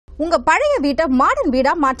உங்க பழைய வீட்டை மாடர்ன்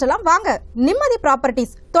வீடா மாற்றலாம் வாங்க. நிம்மதி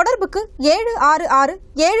ப்ராப்பர்ட்டிஸ். தொடர்புக்கு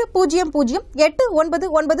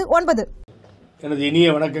 7667008999. எனது இனிய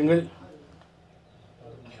வணக்கங்கள்.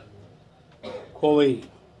 Kovai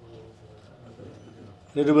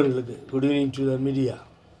நிருபர்களுக்கு good evening to the media.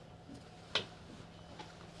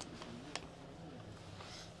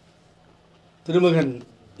 திருமகன்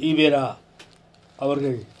ஈவேரா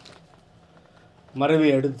அவர்கள்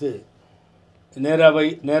மறைவை அடுத்து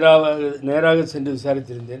நேராக சென்று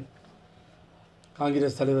விசாரித்திருந்தேன்.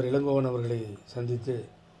 காங்கிரஸ் தலைவர் இளங்கோவன் அவர்களை சந்தித்து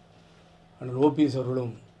அண்ணன் ஓபிஎஸ்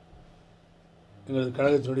அவர்களும் எங்களது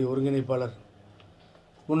கழகத்தினுடைய ஒருங்கிணைப்பாளர்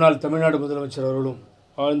முன்னாள் தமிழ்நாடு முதலமைச்சர் அவர்களும்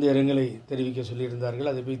ஆழ்ந்த இரங்கலை தெரிவிக்க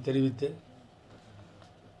சொல்லியிருந்தார்கள். அதை போய் தெரிவித்து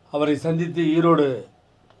அவரை சந்தித்து ஈரோடு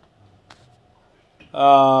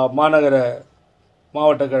மாநகர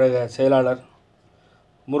மாவட்ட கழக செயலாளர்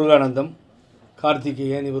முருகானந்தம்,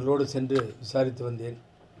 கார்த்திகேயன் இவர்களோடு சென்று விசாரித்து வந்தேன்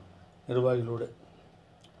நிர்வாகிகளோடு.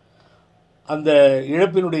 அந்த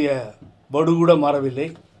இழப்பினுடைய வடு கூட மாறவில்லை.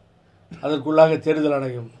 அதற்குள்ளாக தேர்தல்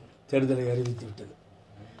ஆணையம் தேர்தலை அறிவித்து விட்டது.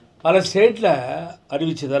 பல ஸ்டேட்டில்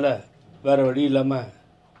அறிவித்ததால் வேறு வழி இல்லாமல்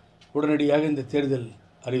உடனடியாக இந்த தேர்தல்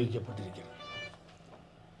அறிவிக்கப்பட்டிருக்கிறது.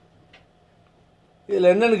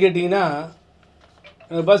 இதில் என்னென்னு கேட்டிங்கன்னா,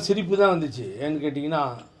 எனக்கு பார்த்து சிரிப்பு தான் வந்துச்சு. ஏன்னு கேட்டிங்கன்னா,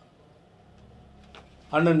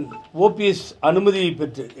 அண்ணன் ஓபிஎஸ் அனுமதி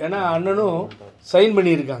பெற்று, ஏன்னா அண்ணனும் சைன்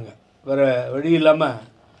பண்ணியிருக்காங்க, வேறு வழி இல்லாமல்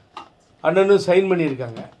அண்ணனும் சைன்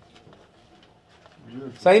பண்ணியிருக்காங்க.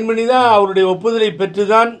 சைன் பண்ணி தான் அவருடைய ஒப்புதலை பெற்று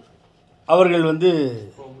தான் அவர்கள்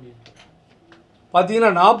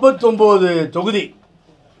பார்த்திங்கன்னா 49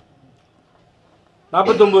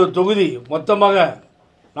 தொகுதி மொத்தமாக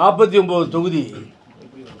 49 தொகுதி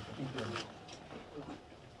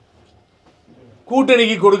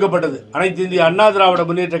கூட்டணிக்கு கொடுக்கப்பட்டது. அனைத்து இந்திய அண்ணா திராவிட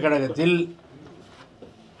முன்னேற்ற கழகத்தில்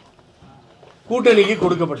கூட்டணிக்கு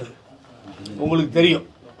கொடுக்கப்பட்டது. உங்களுக்கு தெரியும்,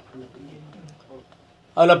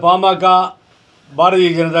 அதில் பாமக, பாரதிய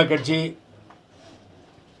ஜனதா கட்சி,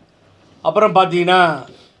 அப்புறம் பார்த்தீங்கன்னா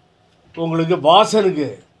உங்களுக்கு வாசனுக்கு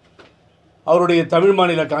அவருடைய தமிழ்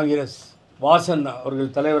மாநில காங்கிரஸ், வாசன்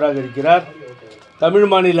அவர்கள் தலைவராக இருக்கிறார். தமிழ்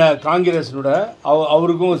மாநில காங்கிரஸினோட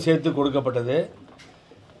அவருக்கும் சேர்த்து கொடுக்கப்பட்டது.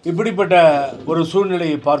 இப்படிப்பட்ட ஒரு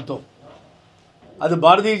சூழ்நிலையை பார்த்தோம். அது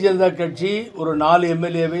பாரதிய ஜனதா கட்சி ஒரு 4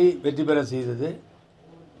 எம்எல்ஏவை வெற்றி பெற செய்தது.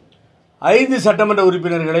 5 சட்டமன்ற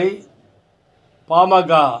உறுப்பினர்களை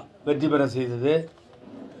பாமக வெற்றி பெற செய்தது.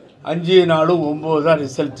 5 நாளும் 9 தான்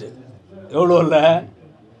ரிசல்ட்டு. எவ்வளோ இல்லை,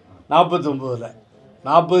 49.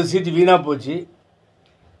 40 சீட்டு வீணாக போச்சு.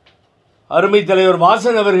 அருமை தலைவர்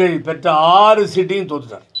வாசன் அவர்கள் பெற்ற 6 சீட்டையும்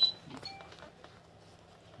தோற்றுட்டார்.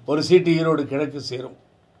 ஒரு சீட்டு ஈரோடு கிழக்கு சேரும்.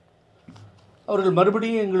 அவர்கள்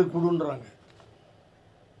மறுபடியும் எங்களுக்கு கொடுன்றாங்க.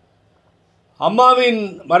 அம்மாவின்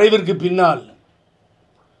மறைவிற்கு பின்னால்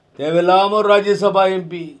தேவையில்லாமல் ஒரு ராஜ்யசபா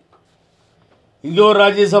எம்பி, இங்கே ஒரு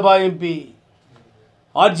ராஜ்யசபா எம்பி,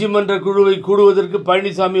 ஆட்சி மன்ற குழுவை கூடுவதற்கு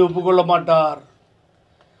பழனிசாமி ஒப்புக்கொள்ள மாட்டார்.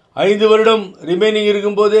 5 வருடம் ரிமைனிங்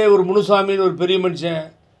இருக்கும்போதே ஒரு முனுசாமின்னு ஒரு பெரிய மனுஷன்,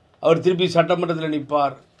 அவர் திருப்பி சட்டமன்றத்தில்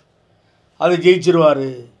நிற்பார், அதை ஜெயிச்சிருவார்.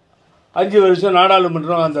 5 வருஷம்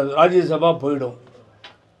நாடாளுமன்றம், அந்த ராஜ்யசபா போயிடும்.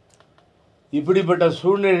 இப்படிப்பட்ட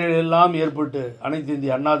சூழ்நிலைகள் எல்லாம் ஏற்பட்டு அனைத்து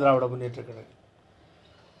இந்திய அண்ணா திராவிட முன்னேற்ற கழகம்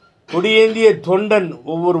கொடியேந்திய தொண்டன்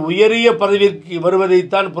ஒவ்வொரு உயரிய பதவிக்கு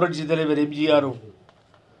வருவதைத்தான் புரட்சி தலைவர் எம்ஜிஆரும்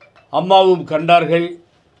அம்மாவும் கண்டார்கள்.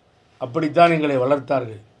 அப்படித்தான் எங்களை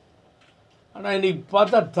வளர்த்தார்கள். ஆனால் இன்றைக்கி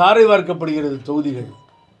பார்த்தா தாரை வார்க்கப்படுகிறது. தொகுதிகள்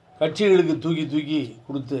கட்சிகளுக்கு தூக்கி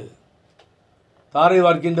கொடுத்து தாரை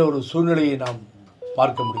வார்க்கின்ற ஒரு சூழ்நிலையை நாம்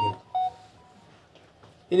பார்க்க முடிகிறது.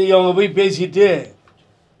 இன்றைக்கி அவங்க போய் பேசிட்டு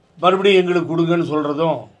மறுபடியும் எங்களுக்கு கொடுங்கன்னு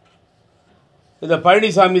சொல்கிறதும், இந்த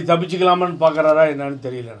பழனிசாமி தப்பிச்சுக்கலாமான்னு பார்க்குறாரா என்னன்னு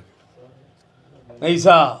தெரியல. எனக்கு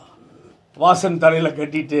நைஸா வாசன் தலையில்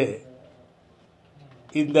கட்டிட்டு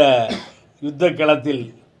இந்த யுத்த களத்தில்,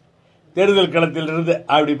 தேர்தல் களத்திலிருந்து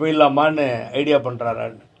அப்படி போயிடலாமான்னு ஐடியா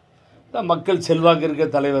பண்ணுறாரான்னு. மக்கள் செல்வாக்கு இருக்க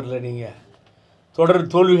தலைவரில் நீங்கள்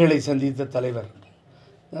தொடர் தோல்விகளை சந்தித்த தலைவர்.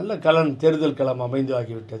 நல்ல தேர்தல் களம் அமைந்து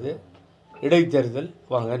ஆகிவிட்டது. இடைத்தேர்தல்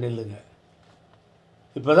வாங்க நில்லுங்க.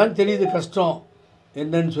 இப்போ தான் தெரியுது கஷ்டம்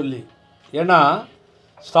என்னன்னு சொல்லி. ஏன்னா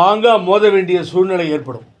ஸ்ட்ராங்காக மோத வேண்டிய சூழ்நிலை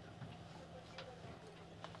ஏற்படும்.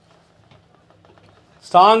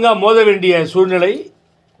 ஸ்ட்ராங்காக மோத வேண்டிய சூழ்நிலை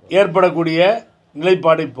ஏற்படக்கூடிய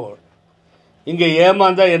நிலைப்பாடை போல் இங்கே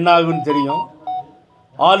ஏமாந்தால் என்ன ஆகுன்னு தெரியும்.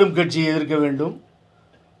 ஆளும் கட்சியை எதிர்க்க வேண்டும்,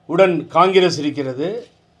 உடன் காங்கிரஸ் இருக்கிறது.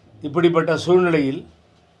 இப்படிப்பட்ட சூழ்நிலையில்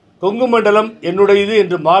கொங்கு மண்டலம் என்னுடையது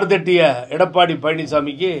என்று மார்தட்டிய எடப்பாடி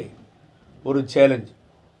பழனிசாமிக்கு ஒரு சேலஞ்ச்.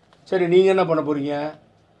 சரி, நீங்கள் என்ன பண்ண போகிறீங்க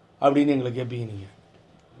அப்படின்னு எங்களை கேட்பீங்க. நீங்கள்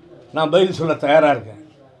நான் பதில் சொல்ல தயாராக இருக்கேன்.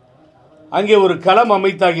 அங்கே ஒரு களம்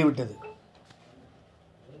அமைத்தாகிவிட்டது.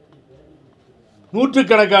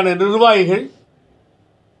 நூற்றுக்கணக்கான நிர்வாகிகள்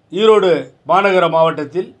ஈரோடு மாநகர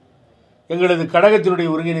மாவட்டத்தில் எங்களது கழகத்தினுடைய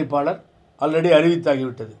ஒருங்கிணைப்பாளர் ஆல்ரெடி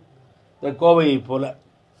அறிவித்தாகிவிட்டது. இந்த கோவையை போல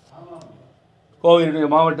கோவையினுடைய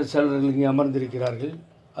மாவட்ட செயலர்கள் இங்கே அமர்ந்திருக்கிறார்கள்.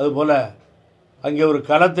 அதுபோல் அங்கே ஒரு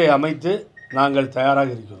களத்தை அமைத்து நாங்கள் தயாராக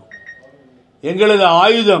இருக்கிறோம். எங்களது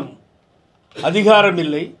ஆயுதம் அதிகாரம்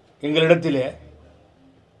இல்லை.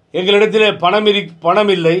 எங்களிடத்திலே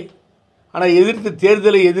பணம் இல்லை. ஆனால்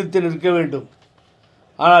தேர்தலை எதிர்த்து நிற்க வேண்டும்.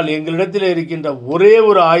 ஆனால் எங்களிடத்தில் இருக்கின்ற ஒரே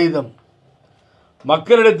ஒரு ஆயுதம்,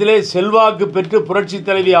 மக்களிடத்திலே செல்வாக்கு பெற்று புரட்சித்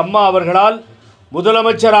தலைவி அம்மா அவர்களால்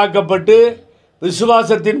முதலமைச்சராக்கப்பட்டு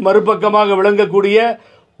விசுவாசத்தின் மறுபக்கமாக விளங்கக்கூடிய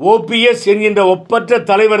ஓபிஎஸ் என்கின்ற ஒப்பற்ற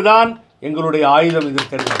தலைவர் தான் எங்களுடைய ஆயுதம்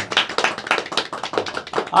இதற்கெல்லாம்.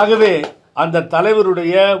 ஆகவே அந்த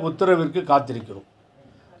தலைவருடைய உத்தரவிற்கு காத்திருக்கிறோம்.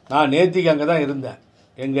 நான் நேற்றுக்கு அங்கே தான் இருந்தேன்.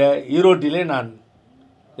 எங்கள் ஈரோட்டிலே நான்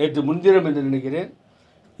நேற்று முன்தினம் என்று நினைக்கிறேன்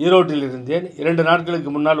ஈரோட்டில் இருந்தேன். 2 நாட்களுக்கு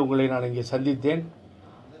முன்னால் உங்களை நான் இங்கே சந்தித்தேன்.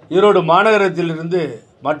 ஈரோடு மாநகரத்திலிருந்து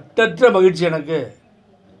மட்டற்ற மகிழ்ச்சி எனக்கு.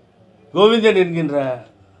 கோவிந்தன் என்கின்ற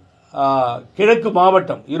கிழக்கு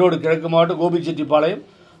மாவட்டம், ஈரோடு கிழக்கு மாவட்டம் கோபிச்செட்டிப்பாளையம்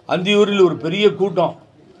அந்தியூரில் ஒரு பெரிய கூட்டம்,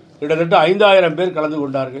 கிட்டத்தட்ட 5000 பேர் கலந்து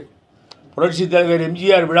கொண்டார்கள். புரட்சித் தலைவர்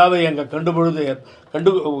எம்ஜிஆர் விழாவை அங்கே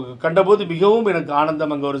கண்டபோது மிகவும் எனக்கு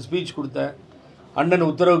ஆனந்தம். அங்கே ஒரு ஸ்பீச் கொடுத்தேன். அண்ணன்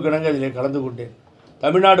உத்தரவுக்கு இணங்க அதில் கலந்து கொண்டேன்.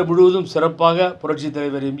 தமிழ்நாடு முழுவதும் சிறப்பாக புரட்சித்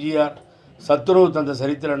தலைவர் எம்ஜிஆர் சத்துணவு தந்த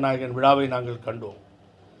சரித்திர நாயகன் விழாவை நாங்கள் கண்டோம்.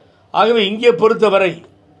 ஆகவே இங்கே பொறுத்தவரை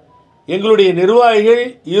எங்களுடைய நிர்வாகிகள்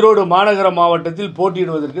ஈரோடு மாநகர மாவட்டத்தில்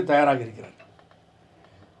போட்டியிடுவதற்கு தயாராக இருக்கிறார்கள்.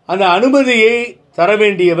 அந்த அனுமதியை தர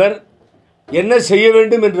வேண்டியவர், என்ன செய்ய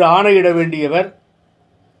வேண்டும் என்று ஆணையிட வேண்டியவர்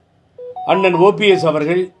அண்ணன் ஓபிஎஸ்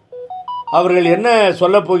அவர்கள். அவர்கள் என்ன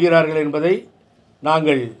சொல்லப் போகிறார்கள் என்பதை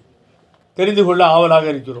நாங்கள் தெரிந்து கொள்ள ஆவலாக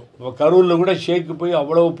இருக்கிறோம். இப்போ கரூரில் கூட ஷேக்கு போய்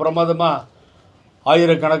அவ்வளவு பிரமாதமாக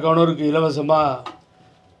ஆயிரக்கணக்கானோருக்கு இலவசமாக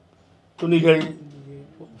துணிகள்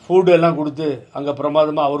ஃபுட்டு எல்லாம் கொடுத்து அங்கே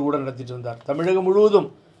பிரமாதமாக அவர் கூட நடத்திட்டு இருந்தார். தமிழகம் முழுவதும்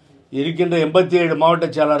இருக்கின்ற 87 மாவட்ட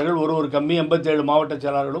செயலாளர்கள், ஒரு கம்மி 87 மாவட்ட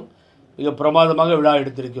செயலாளர்களும் மிக பிரமாதமாக விழா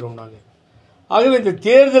எடுத்திருக்கிறோம் நாங்கள். ஆகவே இந்த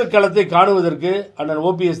தேர்தல் களத்தை காணுவதற்கு அண்ணன்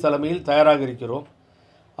ஓபிஎஸ் தலைமையில் தயாராக இருக்கிறோம்.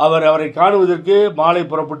 அவரை காணுவதற்கு மாலை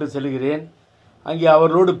புறப்பட்டு செல்கிறேன். அங்கே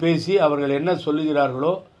அவர்களோடு பேசி அவர்கள் என்ன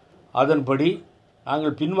சொல்லுகிறார்களோ அதன்படி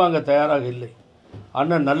நாங்கள் பின்வாங்க தயாராக இல்லை.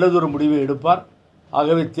 அண்ணன் நல்லதொரு முடிவை எடுப்பார்.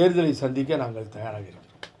 ஆகவே தேர்தலை சந்திக்க நாங்கள் தயாராக இருக்கிறோம்.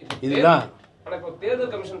 இதுதான்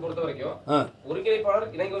தேர்தல் கமிஷன் பொறுத்த வரைக்கும் ஒருங்கிணைப்பாளர்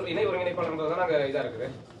இணை ஒருங்கிணைப்பாளர் நாங்க இதா இருக்குது.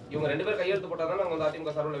 இவங்க 2 பேர் கையெழுத்து போட்டாதான் நாங்க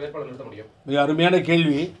அதிமுக சார்பில் வேட்பாளர் நிறுத்த முடியும். மிக அருமையான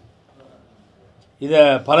கேள்வி. இதை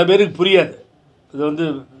பல பேருக்கு புரியாது. இது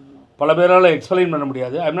பல பேரால் எக்ஸ்பிளைன் பண்ண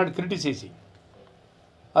முடியாது. I am not criticising.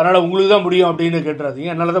 அதனால் உங்களுக்கு தான் முடியும் அப்படின்னு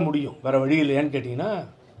கேட்டுறாதீங்க. என்னால் தான் முடியும், வேறு வழி இல்லையான்னு கேட்டிங்கன்னா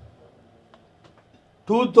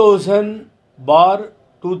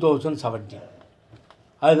 2000/2017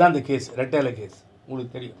 அதுதான் அந்த கேஸ், ரெட்டேலை கேஸ்.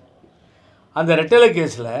 உங்களுக்கு தெரியும். அந்த ரெட்டேலை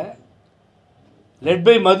கேஸில் led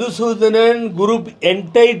by Madhusudhanan group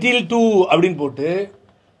entitle to அப்படின்னு போட்டு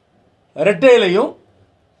ரெட்டேலையும்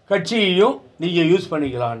கட்சியையும் நீங்கள் யூஸ்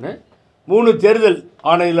பண்ணிக்கலான்னு 3 தேர்தல்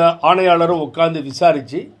ஆணையாளரும் உட்காந்து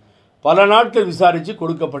விசாரித்து பல நாட்கள் விசாரித்து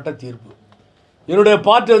கொடுக்கப்பட்ட தீர்ப்பு. என்னுடைய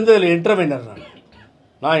பார்ட் அதில் இன்டர்வினர்.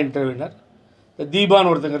 நான் இன்டர்வினர். தீபான்னு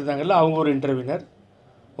ஒருத்தங்க இருந்தாங்கல்ல, அவங்க ஒரு இன்டர்வினர்.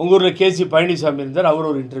 உங்கள் ஊரில் கேசி பழனிசாமி இருந்தார், அவர்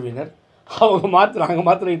ஒரு இன்டர்வினர். நாங்கள்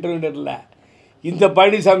மாத்திரம் இன்டர்வினர் இல்லை. இந்த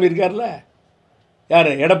பழனிசாமி இருக்கார்ல, யார்,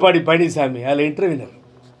 எடப்பாடி பழனிசாமி, அதில் இன்டர்வினர்.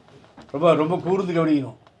 ரொம்ப ரொம்ப கூர்ந்து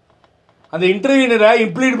கவனிக்கணும். அந்த இன்டர்வியூனரை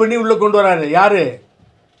இம்ப்ளீட் பண்ணி உள்ளே கொண்டு வராரு. யார்?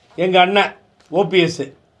 எங்கள் அண்ணன் ஓபிஎஸ்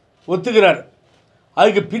ஒத்துக்கிறார்.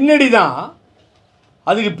 அதுக்கு பின்னாடி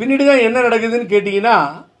தான் என்ன நடக்குதுன்னு கேட்டிங்கன்னா,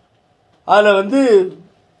 அதில்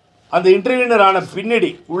அந்த இன்டர்வியூனர் ஆன பின்னாடி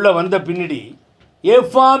உள்ளே வந்த பின்னாடி ஏ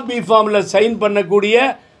ஃபார்ம் பி ஃபார்மில் சைன் பண்ணக்கூடிய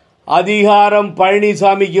அதிகாரம்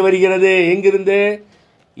பழனிசாமிக்கு வருகிறது. எங்கிருந்து?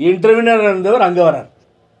 இன்டர்வியூனர் இருந்தவர் அங்கே வரார்.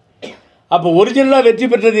 அப்போ ஒரிஜினலாக வெற்றி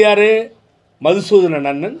பெற்றது யார்? மதுசூதனன்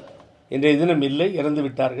அண்ணன். இன்றைய தினம் இல்லை, இறந்து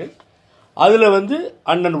விட்டார்கள். அதில்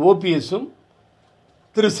அண்ணன் ஓபிஎஸும்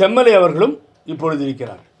திரு செம்மலை அவர்களும் இப்பொழுது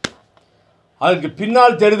இருக்கிறார்கள். அதற்கு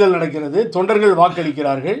பின்னால் தேர்தல் நடக்கிறது. தொண்டர்கள்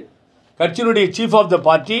வாக்களிக்கிறார்கள். கட்சியினுடைய சீஃப் ஆஃப் த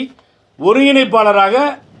பார்ட்டி ஒருங்கிணைப்பாளராக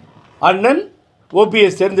அண்ணன்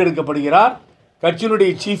ஓபிஎஸ் தேர்ந்தெடுக்கப்படுகிறார்.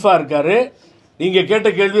 கட்சியினுடைய சீஃபாக இருக்கார். நீங்கள் கேட்ட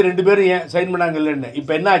கேள்வி 2 பேரும் ஏன் சைன் பண்ணாங்க இல்லைன்னு.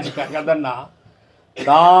 இப்போ என்ன ஆச்சு கதைன்னா,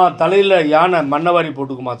 தான் தலையில் யானை மண்ணவாரி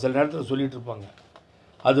போட்டுக்குமா சில நேரத்தில் சொல்லிகிட்டு இருப்பாங்க.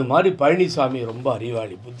 அது மாதிரி பழனிசாமி ரொம்ப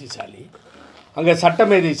அறிவாளி, புத்திசாலி. அங்கே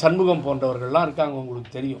சட்டமேதை சண்முகம் போன்றவர்கள்லாம் இருக்காங்க,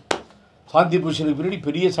 உங்களுக்கு தெரியும். சாந்தி பூஷனுக்கு பின்னாடி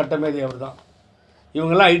பெரிய சட்டமேதை அவர் தான்.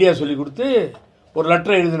 இவங்கெல்லாம் ஐடியா சொல்லி கொடுத்து ஒரு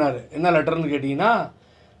லெட்டர் எழுதினார். என்ன லெட்டர்னு கேட்டிங்கன்னா,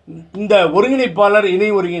 இந்த ஒருங்கிணைப்பாளர் இணை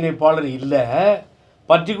ஒருங்கிணைப்பாளர் இல்லை,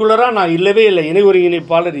 பர்டிகுலராக நான் இல்லவே இல்லை, இணை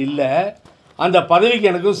ஒருங்கிணைப்பாளர் இல்லை, அந்த பதவிக்கு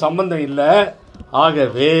எனக்கும் சம்பந்தம் இல்லை,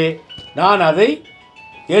 ஆகவே நான் அதை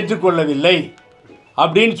ஏற்றுக்கொள்ளவில்லை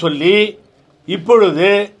அப்படின்னு சொல்லி இப்பொழுது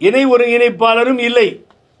இணை ஒருங்கிணைப்பாளரும் இல்லை.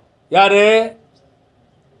 யார்?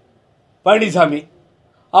 பழனிசாமி.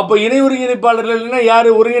 அப்போ இணை ஒருங்கிணைப்பாளர்கள் இல்லைன்னா யார்?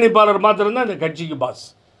 ஒருங்கிணைப்பாளர் மாத்திரம்தான் இந்த கட்சிக்கு பாஸ்.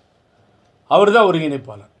 அவர் தான்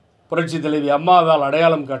ஒருங்கிணைப்பாளர். புரட்சி தலைவி அம்மாவால்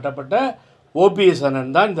அடையாளம் காட்டப்பட்ட ஓபிஎஸ்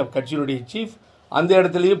அண்ணன் தான் இந்த கட்சியினுடைய சீஃப். அந்த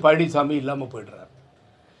இடத்துலையும் பழனிசாமி இல்லாமல் போய்டுறார்.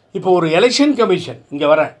 இப்போ ஒரு எலெக்ஷன் கமிஷன் இங்கே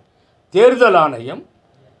வர தேர்தல் ஆணையம்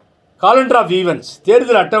காலண்டர் ஆஃப் ஈவெண்ட்ஸ்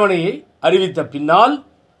தேர்தல் அட்டவணையை அறிவித்த பின்னால்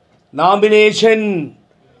நாமினேஷன்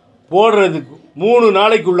போடுறதுக்கு 3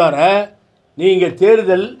 நாளைக்குள்ளார நீங்கள்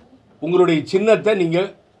தேர்தல் உங்களுடைய சின்னத்தை நீங்கள்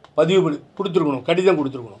பதிவு பண்ணி கொடுத்துருக்கணும், கடிதம்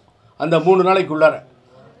கொடுத்துருக்கணும். அந்த 3 நாளைக்குள்ளார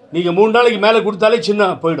நீங்கள் 3 நாளைக்கு மேலே கொடுத்தாலே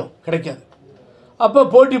சின்னம் போயிடும், கிடைக்காது. அப்போ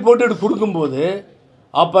போட்டி போட்டுட்டு கொடுக்கும்போது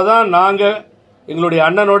அப்போ தான் நாங்கள் எங்களுடைய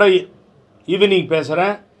அண்ணனோட ஈவினிங்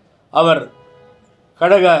பேசுகிறேன். அவர்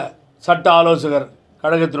கழக சட்ட ஆலோசகர்,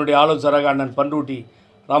 கழகத்தினுடைய ஆலோசகராக அண்ணன் பண்ருட்டி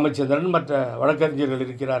ராமச்சந்திரன் மற்ற வழக்கறிஞர்கள்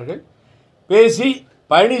இருக்கிறார்கள். பேசி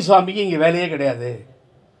பழனிசாமிக்கு இங்கே வேலையே கிடையாது,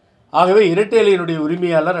 ஆகவே இரட்டை இலையினுடைய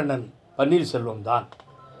உரிமையாளர் அண்ணன் பன்னீர்செல்வம் தான்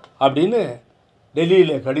அப்படின்னு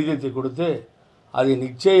டெல்லியில் கடிதத்தை கொடுத்து அதை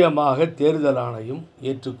நிச்சயமாக தேர்தல் ஆணையம்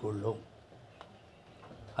ஏற்றுக்கொள்ளும்,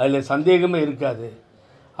 அதில் சந்தேகமே இருக்காது.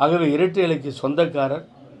 ஆகவே இரட்டை இலைக்கு சொந்தக்காரர்,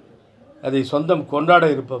 அதை சொந்தம் கொண்டாட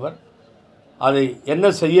இருப்பவர், அதை என்ன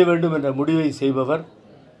செய்ய வேண்டும் என்ற முடிவை செய்பவர்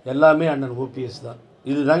எல்லாமே அண்ணன் ஓபிஎஸ் தான்.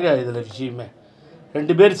 இதுதாங்க இதில் விஷயமே.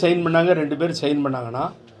 2 பேர் சைன் பண்ணாங்க, 2 பேர் சைன் பண்ணாங்கன்னா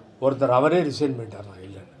ஒருத்தர் அவரே ரிசைன் பண்ணிட்டார்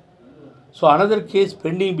இல்லைன்னு. So another case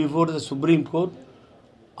bending before the supreme court.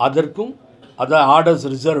 அதற்கும் அதான் ஆர்டர்ஸ்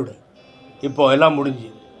ரிசர்வ்டு, இப்போ எல்லாம் முடிஞ்சு.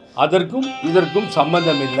 அதற்கும் இதற்கும்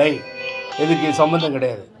சம்பந்தம் இல்லை. எதுக்கு சம்பந்தம்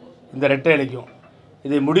கிடையாது இந்த இரட்டை இலைக்கும்.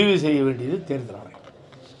 இதை முடிவு செய்ய வேண்டியது தேர்தல் ஆணையம்.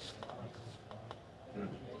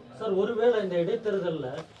 சார், ஒருவேளை இந்த இடைத்தேர்தலில்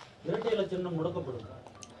இரட்டை இலை சின்னம் முடக்கப்படக்கூடாது.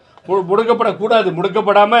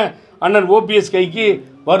 முடக்கப்படாமல் அண்ணன் ஓபிஎஸ் கைக்கு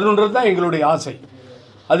வரணுன்றது தான் எங்களுடைய ஆசை.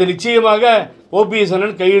 அது நிச்சயமாக ஓபிஎஸ்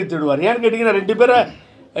அண்ணன் கையெழுத்திடுவார். ஏன்னு கேட்டிங்கன்னா 2 பேரை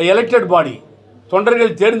எலெக்டட் பாடி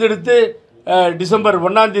தொண்டர்கள் தேர்ந்தெடுத்து டிசம்பர்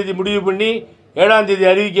 1ஆம் தேதி முடிவு பண்ணி 7ஆம் தேதி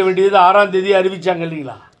அறிவிக்க வேண்டியது 6ஆம் தேதி அறிவித்தாங்க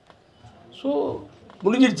இல்லைங்களா. ஸோ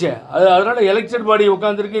முடிஞ்சிருச்சே. அதனால் எலெக்டட் பாடி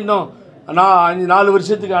உட்காந்துருக்கு. இன்னும் 4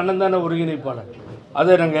 வருஷத்துக்கு அண்ணன் தானே ஒருங்கிணைப்பாளர்.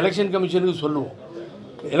 அதை நாங்கள் எலெக்ஷன் கமிஷனுக்கு சொல்லுவோம்.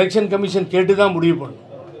 எலெக்ஷன் கமிஷன் கேட்டு தான் முடிவு பண்ணணும்.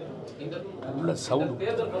 உள்ள சவுண்ட்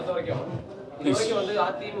தேர்தல் பொறுத்த வரைக்கும் வந்து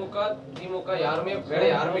அதிமுக திமுக யாருமே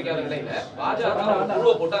வேலையை ஆரம்பிக்காத நிலையில பாஜக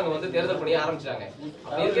குழுவை போட்டு அங்க வந்து தேர்தல் பணியை ஆரம்பிச்சாங்க.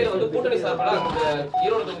 அப்படி இருக்கையில வந்து கூட்டணி சார்பாக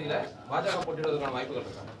ஈரோடு தொகுதியில பாஜக போட்டியிடுவதற்கான வாய்ப்புகள்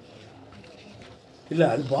இருக்காங்க. இல்லை,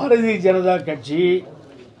 அது பாரதிய ஜனதா கட்சி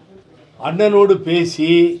அண்ணனோடு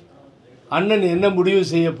பேசி அண்ணன் என்ன முடிவு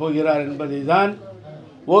செய்ய போகிறார் என்பதை தான்.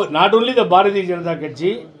 Not only the Bharatiya Janata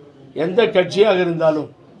கட்சி, எந்த கட்சியாக இருந்தாலும்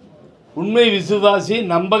உண்மை விசுவாசி,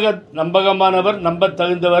 நம்பகமானவர், நம்ப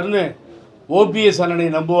தகுந்தவர்னு ஓபிஎஸ் அண்ணனை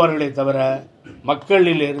நம்புவார்களே தவிர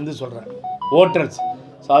மக்களிலிருந்து சொல்கிறேன், ஓட்டர்ஸ்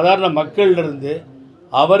சாதாரண மக்களிலிருந்து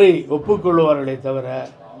அவரை ஒப்புக்கொள்வார்களே தவிர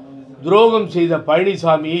துரோகம் செய்த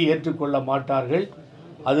பழனிசாமியை ஏற்றுக்கொள்ள மாட்டார்கள்.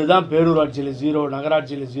 அதுதான் பேரூராட்சியில் 0,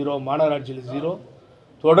 நகராட்சியில் 0, மாநகராட்சியில் 0,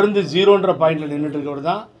 தொடர்ந்து 0ன்ற பாயிண்டில் நின்றுட்டு இருக்கவர்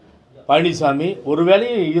தான் பழனிசாமி. ஒரு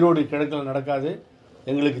வேளையும் ஈரோடு கிழக்கில் நடக்காது,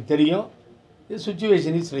 எங்களுக்கு தெரியும்.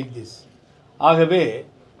 Situation is like this. ஆகவே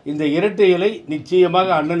இந்த இரட்டை இலை நிச்சயமாக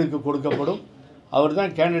அண்ணனுக்கு கொடுக்கப்படும். அவர்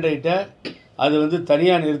தான் கேண்டிடேட்டை. அது வந்து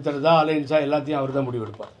தனியாக நிறுத்துறதா அலைன்ஸா எல்லாத்தையும் அவர் தான்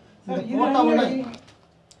முடிவெடுப்பார்.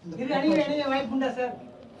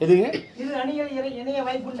 எதுங்க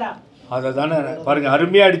அதை தானே பாருங்கள்,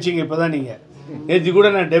 அருமையாக அடிச்சிங்க. இப்போ தான் நீங்கள் நேற்று கூட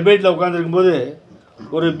நான் டெபேட்டில் உட்காந்துருக்கும்போது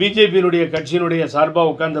ஒரு பிஜேபியினுடைய கட்சியினுடைய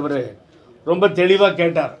சார்பாக உட்கார்ந்தவர் ரொம்ப தெளிவாக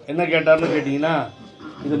கேட்டார். என்ன கேட்டார்னு கேட்டிங்கன்னா,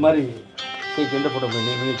 இது மாதிரி எந்த படம்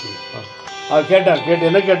கேட்டார்.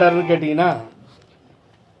 என்ன கேட்டார்னு கேட்டிங்கன்னா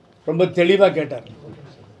ரொம்ப தெளிவாக கேட்டார்.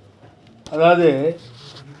 அதாவது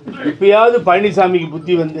இப்பயாவது பழனிசாமிக்கு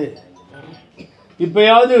புத்தி வந்து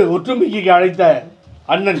இப்பயாவது ஒற்றுமைக்கு அழைத்த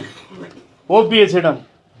அண்ணன் ஓபிஎஸ்ஸிடம்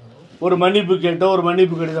ஒரு மன்னிப்பு கேட்டோம், ஒரு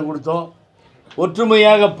மன்னிப்பு கடிதம் கொடுத்தோம்.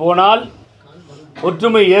 ஒற்றுமையாக போனால்,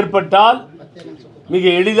 ஒற்றுமை ஏற்பட்டால் மிக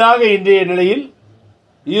எளிதாக இன்றைய நிலையில்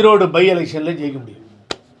ஈரோடு பை எலெக்ஷனில் ஜெயிக்க முடியும்.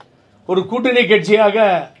 ஒரு கூட்டணி கட்சியாக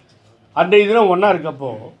அன்றைய தினம் ஒன்றா இருக்கப்போ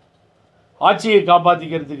ஆட்சியை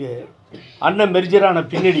காப்பாற்றிக்கிறதுக்கு அண்ணன் மெர்ஜரான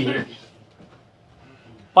பின்னாடி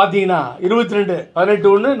பார்த்தீங்கன்னா 22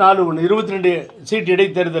 18-1 4-1 22 சீட்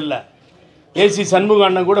இடைத்தேர்தலில் ஏசி சண்முக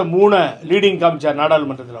அண்ணன் கூட 3 லீடிங் காமிச்சார்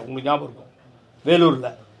நாடாளுமன்றத்தில். உங்களுக்கு ஞாபகம் இருக்கும், வேலூரில்.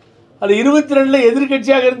 அது 22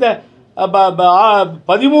 எதிர்கட்சியாக இருந்த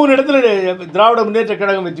 13 இடத்துல திராவிட முன்னேற்ற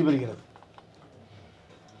கழகம் வெற்றி பெறுகிறது.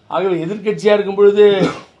 ஆகவே எதிர்க்கட்சியாக இருக்கும் பொழுது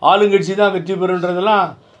ஆளுங்கட்சி தான் வெற்றி பெறுன்றதெல்லாம்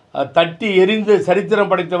தட்டி எரிந்து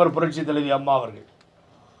சரித்திரம் படைத்தவர் புரட்சி தலைவி அம்மா அவர்கள்.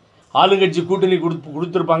 ஆளுங்கட்சி கூட்டணி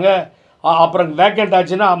கொடுத்துருப்பாங்க, அப்புறம் வேக்கண்ட்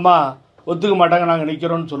ஆச்சுன்னா அம்மா ஒத்துக்க மாட்டாங்க, நாங்கள்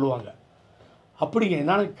நிற்கிறோன்னு சொல்லுவாங்க. அப்படிங்க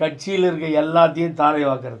என்னன்னா கட்சியில் இருக்க எல்லாத்தையும் தாரை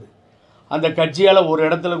வாக்கிறது. அந்த கட்சியால் ஒரு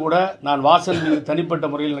இடத்துல கூட நான் வாசல் மீது தனிப்பட்ட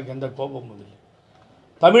முறையில் எனக்கு எந்த கோபமும் இல்லை.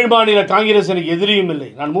 தமிழ் மாநில காங்கிரஸ் எனக்கு எதிரியும் இல்லை.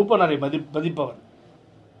 நான் மூப்பனாரை மதிப்பவன்.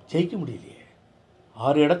 ஜெயிக்க முடியலையே.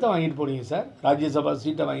 6 இடத்த வாங்கிட்டு போனீங்க சார், ராஜ்யசபா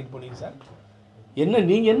சீட்டை வாங்கிட்டு போனீங்க சார். என்ன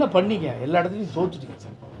நீங்கள் என்ன பண்ணீங்க? எல்லா இடத்துலையும் தோற்றுட்டீங்க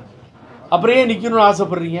சார். அப்புறம் ஏன் நிற்கணும்னு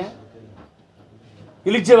ஆசைப்படுறீங்க?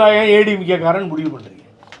 இளிச்சவாயன் ADMK காரன் முடிவு பண்ணுறீங்க.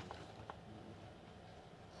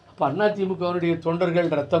 அப்போ அதிமுகவினுடைய தொண்டர்கள்,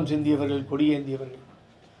 ரத்தம் சிந்தியவர்கள், கொடியேந்தியவர்கள்,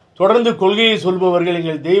 தொடர்ந்து கொள்கையை சொல்பவர்கள்,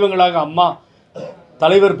 எங்கள் தெய்வங்களாக அம்மா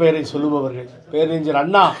தலைவர் பெயரை சொல்லுபவர்கள், பேரறிஞர்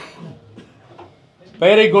அண்ணா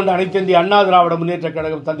பெயரை கொண்ட அனைத்திந்திய அண்ணா திராவிட முன்னேற்ற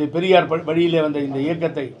கழகம், தந்தை பெரியார் வழியிலே வந்த இந்த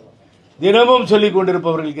இயக்கத்தை தினமும் சொல்லிக்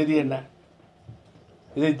கொண்டிருப்பவர்கள் கதி என்ன?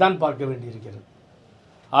 இதைத்தான் பார்க்க வேண்டியிருக்கிறது.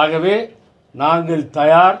 ஆகவே நாங்கள்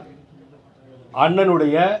தயார்,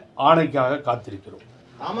 அண்ணனுடைய ஆணைக்காக காத்திருக்கிறோம்.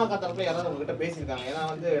 தமாக தரப்புல யாராவது உங்ககிட்ட பேசியிருக்காங்க? ஏன்னா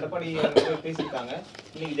எடப்பாடி பேசியிருக்காங்க,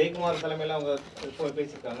 இன்னைக்கு ஜெயக்குமார் தலைமையில அவங்க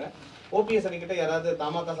பேசியிருக்காங்க. OPS அணிக்கிட்ட யாராவது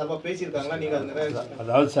தமாக சார்பா பேசியிருக்காங்களா? நீங்க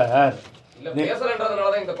அதாவது சார்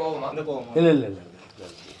இல்லை இல்லை இல்லை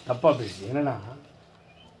தப்பாக பேசி என்னென்னா,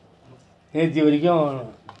 நேற்று வரைக்கும்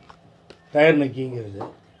டயர் நக்கிங்கிறது,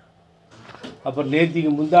 அப்புறம்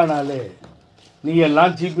நேற்றுக்கு முந்தா நாள் நீ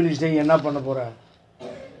எல்லாம் சீஃப் மினிஸ்டர் என்ன பண்ண போகிற,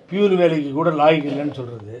 பியூன் வேலைக்கு கூட லாய்க்கு இல்லைன்னு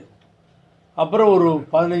சொல்கிறது. அப்புறம் ஒரு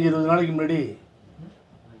 15-20 நாளைக்கு முன்னாடி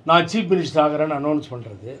நான் சீஃப் மினிஸ்டர் ஆகிறேன்னு அனௌன்ஸ்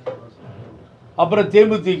பண்ணுறது. அப்புறம்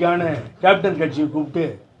தேமுதிகான கேப்டன் கட்சியை கூப்பிட்டு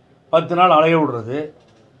 10 நாள் அலைய விடுறது,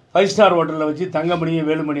 5 ஸ்டார் ஹோட்டலில் வச்சு தங்கமணியை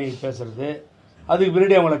வேலுமணியை பேசுகிறது, அதுக்கு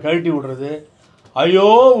பின்னாடி அவங்கள கழட்டி விடுறது, ஐயோ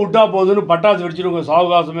விட்டா போதுன்னு பட்டாசு வெடிச்சிட்டு உங்கள்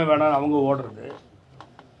சாவகாசமே வேணாம் அவங்க ஓடுறது.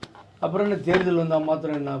 அப்புறம் என்ன தேர்தல் வந்தால்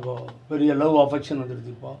மாத்திரம் என்ன, இப்போ பெரிய லவ் அஃபெக்ஷன் வந்துடுது.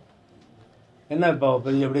 இப்போ என்ன, இப்போ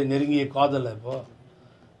பெரிய அப்படியே நெருங்கிய காதலை இப்போது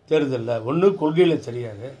தேர்தலில் ஒன்று கொள்கையில்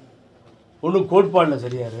சரியாரு, ஒன்று கோட்பாடில்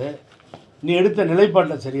சரியாரு, நீ எடுத்த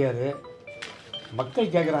நிலைப்பாட்டில் சரியாரு.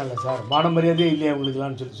 மக்கள் கேட்குறாங்கல்ல சார், மான மரியாதையே இல்லையா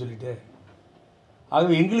உங்களுக்குலான்னு சொல்லிட்டு.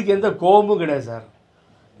 ஆகவே எங்களுக்கு எந்த கோபமும் கிடையாது சார்.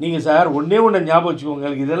 நீங்கள் சார் ஒன்றே ஞாபகம் வச்சுக்கோங்க,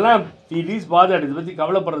 எங்களுக்கு இதெல்லாம் ப்ளீஸ் பாதாடு, இதை பற்றி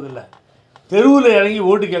கவலைப்படுறதில்ல. தெருவில் இறங்கி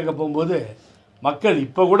ஓட்டு கேட்க போகும்போது மக்கள்,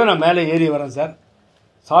 இப்போ கூட நான் மேலே ஏறி வரேன் சார்,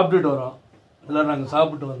 சாப்பிட்டுட்டு வரோம், இல்லை நாங்கள்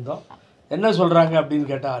சாப்பிட்டு வந்தோம், என்ன சொல்கிறாங்க அப்படின்னு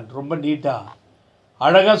கேட்டால் ரொம்ப நீட்டாக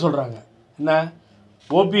அழகாக சொல்கிறாங்க. என்ன,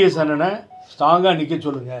 OPS அண்ணனை ஸ்ட்ராங்காக நிற்க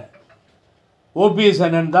சொல்லுங்கள், OPS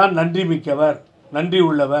அண்ணன் தான் நன்றி மிக்கவர், நன்றி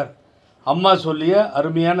உள்ளவர், அம்மா சொல்லிய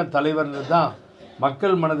அருமையான தலைவர்னு தான்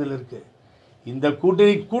மக்கள் மனதில் இருக்குது. இந்த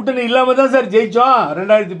கூட்டணி இல்லாமல் தான் சார் ஜெயித்தோம்.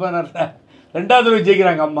 2016 2வது தடவை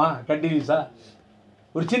ஜெயிக்கிறாங்க அம்மா கண்டினியூஸாக.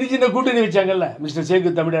 ஒரு சின்ன கூட்டணி வச்சாங்கல்ல, மிஸ்டர் சேகு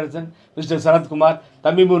தமிழரசன், மிஸ்டர் சரத்குமார்,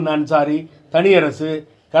 தமிமுன் அன்சாரி, தனியரசு,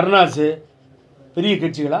 கருணாசு, பெரிய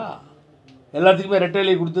கட்சிகளா? எல்லாத்துக்குமே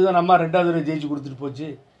ரெட்டையிலை கொடுத்து தான் அம்மா 2வது தடவை ஜெயிச்சு கொடுத்துட்டு போச்சு,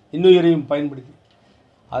 இன்னுயிரையும் பயன்படுத்தி.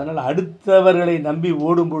 அதனால் அடுத்தவர்களை நம்பி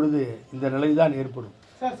ஓடும் பொழுது இந்த நிலை தான் ஏற்படும்.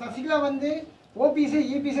 சார், சசிகலா OPS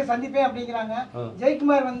EPS சந்திப்பேன் அப்படிங்கிறாங்க,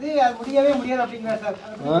 ஜெயக்குமார் அது முடியவே முடியாது அப்படிங்கிறார் சார்.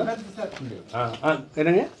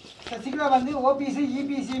 என்னங்க, சசிகலா OPS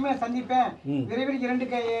EPSயுமே சந்திப்பேன், விரைவில்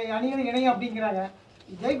 2 அணிகளும் இணையும் அப்படிங்கிறாங்க.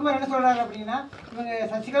 ஜெயக்குமார் என்ன சொல்றாரு அப்படின்னா, இவங்க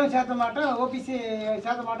சசிகலாவும் சேர்த்த மாட்டோம், OPS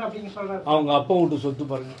சேர்த்த மாட்டோம் அப்படின்னு சொல்றாரு. அவங்க அப்பா விட்டு சொத்து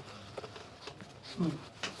பாருங்க,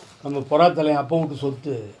 நம்ம பொறாத்தலையும் அப்பா விட்டு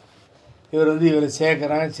சொத்து. இவர் இவரை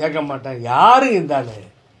சேர்க்குறாங்க, சேர்க்க மாட்டாங்க. யாரும் இருந்தாலும்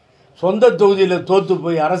சொந்த தொகுதியில் தோற்று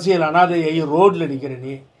போய் அரசியல் அனாதையை ரோட்டில் நிற்கிற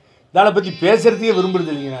நீ இதால் பற்றி பேசுகிறதுக்கே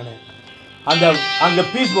விரும்புறது இல்லைங்க. நான் அங்கே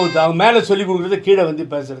பீஸ் பவுத்து அவங்க மேலே சொல்லிக் கொடுக்குறத கீழே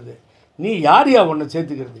பேசுகிறது. நீ யாரையா உன்னை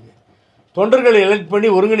சேர்த்துக்கிறதுக்கு? தொண்டர்களை எலெக்ட் பண்ணி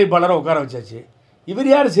ஒருங்கிணைப்பாளரை உட்கார வச்சாச்சு, இவர்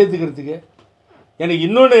யார் சேர்த்துக்கிறதுக்கு? எனக்கு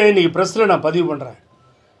இன்னொன்று இன்றைக்கி ப்ரெஸ்ஸில் நான் பதிவு பண்ணுறேன்.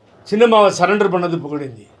 சின்னம்மாவை சரண்டர் பண்ணது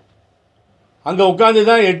புகழேந்தி. அங்கே உட்காந்து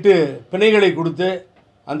தான் 8 பிணைகளை கொடுத்து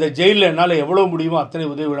அந்த ஜெயிலில் என்னால் எவ்வளோ முடியுமோ அத்தனை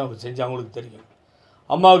உதவிகளை அவங்க செஞ்சு அவங்களுக்கு தெரியும்.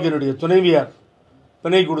 அம்மாவுக்கு என்னுடைய துணைவியார்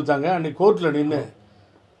பிணை கொடுத்தாங்க. அன்றைக்கி கோர்ட்டில் நின்று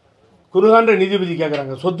குறுகான்ற நீதிபதி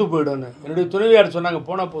கேட்குறாங்க சொத்து போய்டுன்னு. என்னுடைய துணைவியார் சொன்னாங்க,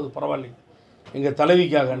 போனால் போகுது பரவாயில்லைங்க எங்கள்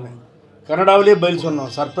தலைவிக்காகன்னு. கனடாவிலே பதில்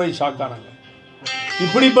சொன்னோம், சர்ப்ரைஸ் ஷாக் ஆனாங்க.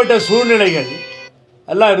 இப்படிப்பட்ட சூழ்நிலைகள்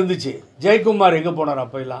எல்லாம் இருந்துச்சு. ஜெயக்குமார் எங்கே போனார்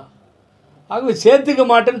அப்போலாம்? ஆகவே சேர்த்துக்க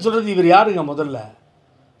மாட்டேன்னு சொல்கிறது இவர் யாருங்க? முதல்ல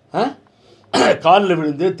காலில்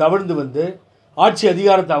விழுந்து தவிழ்ந்து ஆட்சி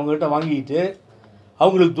அதிகாரத்தை அவங்ககிட்ட வாங்கிட்டு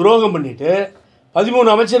அவங்களுக்கு துரோகம் பண்ணிவிட்டு 13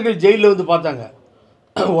 அமைச்சர்கள் ஜெயிலில் பார்த்தாங்க.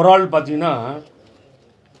 ஒரு ஆள் பார்த்தீங்கன்னா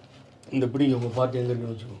இந்த பிடிங்க உங்கள் பார்ட்டி எங்கே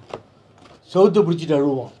இருக்குன்னு வச்சுக்கோங்க, செவுத்து பிடிச்சிட்டு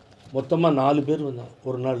அழுவோம். மொத்தமாக 4 பேர் வந்தாங்க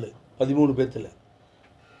ஒரு நாள் 13 பேர்த்தில்.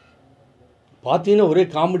 பார்த்தீங்கன்னா ஒரே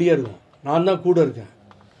காமெடியாக இருக்கும். நான் தான் கூட இருக்கேன்.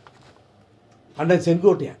 அண்ணன்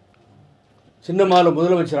செங்கோட்டையன் சின்னம்மாவில்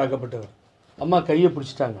முதலமைச்சர் ஆக்கப்பட்டவர். அம்மா கையை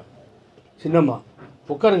பிடிச்சிட்டாங்க. சின்னம்மா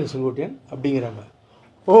உட்காருங்க செங்கோட்டையன் அப்படிங்கிறாங்க.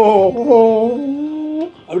 ஓ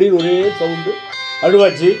அப்படின்னு ஒரே சவுண்டு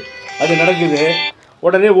அழுவாச்சு. அது நடக்குது.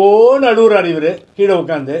 உடனே ஓன்னு அழுவுறார் இவர் கீழே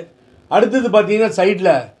உட்காந்து. அடுத்தது பார்த்தீங்கன்னா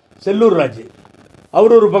சைடில் செல்லூர் ராஜ்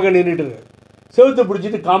அவர் ஒரு பக்கம் நின்றுட்டு இருக்கார். செவுத்தை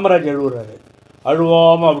பிடிச்சிட்டு காமராஜ் அழுவுறாரு.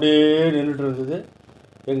 அழுவாமல் அப்படியே நின்றுட்டு இருந்தது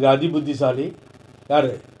எங்கள் அதிபுத்திசாலி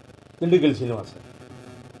யார், திண்டுக்கல் சீனிவாசன்.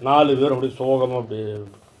 4 பேர் அப்படியே சோகமாக அப்படியே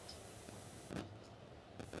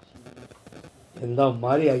எந்த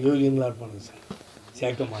மாதிரி அயோக்கியங்களாக இருப்பானுங்க சார்,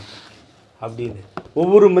 சேர்க்க மாட்டேன் அப்படின்னு.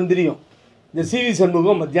 ஒவ்வொரு மந்திரியும் இந்த சிவி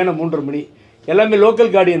சண்முகம் மத்தியானம் 3:30 மணி எல்லாமே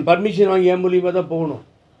லோக்கல் கார்டியன் பர்மிஷன் வாங்கி என் மூலியமாக தான் போகணும்.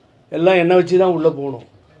 எல்லாம் என்னை வச்சு தான் உள்ளே போகணும்.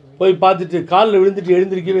 போய் பார்த்துட்டு காலில் விழுந்துட்டு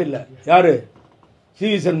எழுந்திருக்கவே இல்லை. யார்,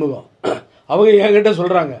 சிவி சண்முகம். அவங்க என்கிட்ட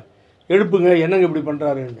சொல்கிறாங்க எழுப்புங்க என்னங்க இப்படி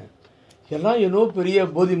பண்ணுறாருன்னு. எல்லாம் என்னோ பெரிய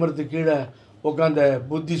போதி மரத்துக்கு கீழே உட்காந்த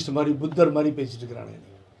புத்திஸ்ட் மாதிரி புத்தர் மாதிரி பேசிட்டு இருக்கிறாங்க.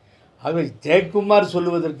 ஆகவே ஜெயக்குமார்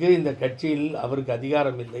சொல்லுவதற்கு இந்த கட்சியில் அவருக்கு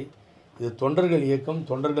அதிகாரம் இல்லை. இது தொண்டர்கள் இயக்கம்.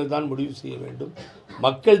 தொண்டர்கள் தான் முடிவு செய்ய வேண்டும்.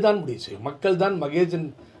 மக்கள் தான் முடிவு செய்யும். மக்கள் தான் மகேசன்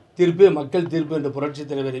தீர்ப்பு மக்கள் தீர்ப்பு என்று புரட்சித்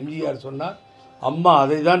தலைவர் எம்ஜிஆர் சொன்னார். அம்மா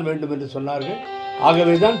அதை தான் வேண்டும் என்று சொன்னார்கள்.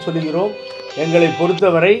 ஆகவே தான் சொல்லுகிறோம், எங்களை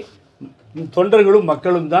பொறுத்தவரை தொண்டர்களும்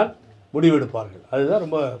மக்களும் தான் முடிவெடுப்பார்கள். அதுதான்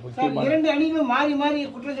ரொம்ப முக்கியமான. இரண்டு அணிகளும் மாறி மாறி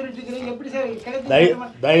குற்றம் சொல்லிட்டு இருக்கிறீங்க. எப்படி சார்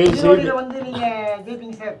தயவு செய்து வந்து நீங்க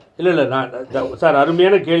ஜெயிப்பீங்க சார்? இல்லை நான் சார்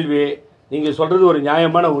அருமையான கேள்வி. நீங்கள் சொல்கிறது ஒரு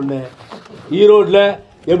நியாயமான ஒன்று. ஈரோட்டில்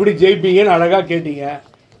எப்படி ஜெயிப்பீங்கன்னு அழகாக கேட்டீங்க.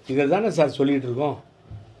 இதை தானே சார் சொல்லிகிட்டு இருக்கோம்.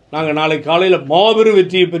 நாங்கள் நாளைக்கு காலையில் மாபெரும்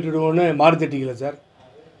வெற்றியை பெற்றுடுவோன்னு மாறுத்தட்டிக்கல சார்.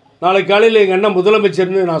 நாளைக்கு காலையில் எங்கள் அண்ணன்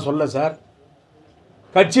முதலமைச்சர்னு நான் சொல்ல சார்.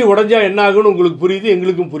 கட்சி உடஞ்சா என்ன ஆகுன்னு உங்களுக்கு புரியுது,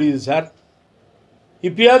 எங்களுக்கும் புரியுது சார்.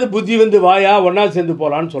 இப்பயாவது புத்தி வந்து வாயா ஒன்றா சேர்ந்து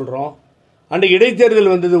போகலான்னு சொல்கிறோம். அன்றைக்கு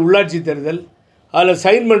இடைத்தேர்தல் வந்தது, உள்ளாட்சி தேர்தல். அதில்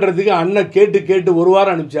சைன் பண்ணுறதுக்கு அண்ணன் கேட்டு 1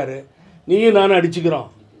 வாரம் அனுப்பிச்சார். நீயும் நானும் அடிச்சுக்கிறோம்.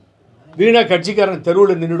 வீணாக கட்சிக்காரன்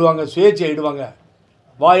தெருவில் நின்றுடுவாங்க, சுயேட்சை ஆகிடுவாங்க,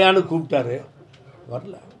 வாயான்னு கூப்பிட்டாரு.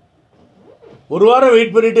 வரல. 1 வாரம்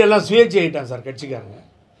வெயிட் பண்ணிவிட்டு எல்லாம் சுயேட்சை ஆகிட்டான் சார் கட்சிக்காரங்க.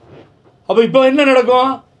 அப்போ இப்போ என்ன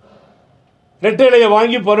நடக்கும்? ரெட்டை இலையை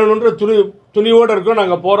வாங்கி பண்ணணுன்ற துணிவோடு இருக்கோம்.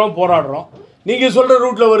 நாங்கள் போகிறோம், போராடுறோம். நீங்கள் சொல்கிற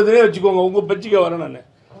ரூட்டில் வருதுன்னே வச்சுக்கோங்க. உங்கள் பச்சிக்க வரேன் நான்.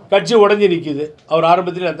 கட்சி உடஞ்சி நிற்கிது. அவர்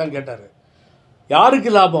ஆரம்பத்தில் அதான் கேட்டார். யாருக்கு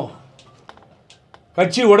லாபம்?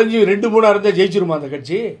 கட்சி உடஞ்சி 2-3 இருந்தால் ஜெயிச்சிருமா அந்த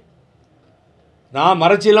கட்சி? நான்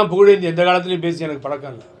மறைச்சியெல்லாம் புகழேந்தி எந்த காலத்துலையும் பேசி எனக்கு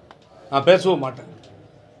பழக்கம் இல்லை. நான் பேசவும் மாட்டேன்.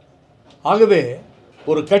 ஆகவே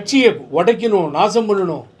ஒரு கட்சியை உடைக்கணும், நாசம்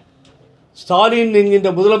பண்ணணும். ஸ்டாலின்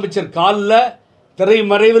என்கின்ற முதலமைச்சர் காலில்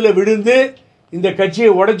திரைமறைவில் விழுந்து இந்த கட்சியை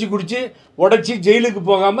உடைச்சி ஜெயிலுக்கு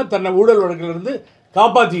போகாமல் தன்னை ஊழல் வழக்கிலிருந்து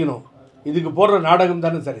காப்பாற்றிக்கணும். இதுக்கு போடுற நாடகம்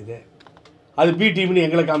தானே சார் இது. அது பி டீம்னு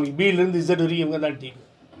எங்களை காமிக்கும். பியிலேருந்து இசட் வரைக்கும் இவங்க தான் டீம்.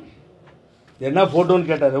 என்ன ஃபோட்டோன்னு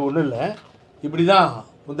கேட்டார். ஒன்றும் இல்லை, இப்படி தான்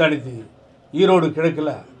முந்தானித்து ஈரோடு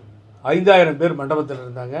கிழக்கில் 5000 பேர் மண்டபத்தில்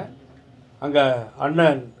இருந்தாங்க. அங்கே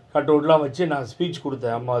அண்ணன் கட்டவுட்லாம் வச்சு நான் ஸ்பீச்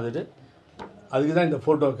கொடுத்தேன் அம்மாவுக்கு. அதுக்கு தான் இந்த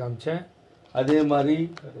ஃபோட்டோ காமிச்சேன். அதே மாதிரி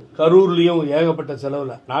கரூர்லேயும் ஏகப்பட்ட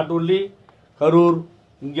செலவில், நாட் ஒன்லி கரூர்,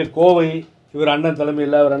 இங்கே கோவை, இவர் அண்ணன்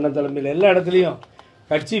தலைமையில் எல்லா இடத்துலையும்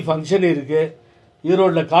கட்சி ஃபங்க்ஷன் இருக்குது.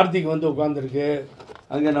 ஈரோட்டில் கார்த்திக் வந்து உட்காந்துருக்கு.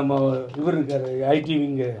 அங்கே நம்ம இவர் இருக்கார், ஐடி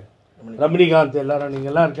விங்கு ரமணிகாந்த், எல்லாரும்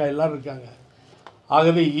நீங்கள் எல்லோரும் இருக்காங்க.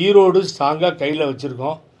 ஆகவே ஈரோடு ஸ்ட்ராங்காக கையில்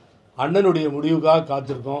வச்சுருக்கோம். அண்ணனுடைய முடிவுக்காக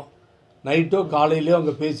காத்திருக்கோம். நைட்டோ காலையிலையோ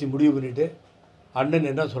அங்கே பேசி முடிவு பண்ணிவிட்டு அண்ணன்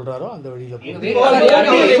என்ன சொல்கிறாரோ அந்த வழியில்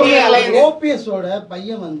ஓபிஎஸோட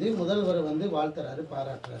பையன் வந்து முதல்வர் வந்து வாழ்த்துறாரு,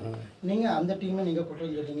 பாராட்டுறாரு. நீங்கள் அந்த டீமை நீங்கள்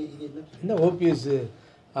குற்றம் சொல்றீங்க. இது என்ன ஓபிஎஸ்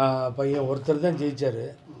பையன் ஒருத்தர் தான் ஜெயிச்சார்.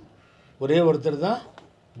 ஒரே ஒருத்தர் தான்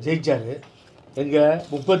ஜெயிச்சார். எங்கள்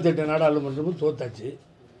 38 நாடாளுமன்றமும் தோத்தாச்சு.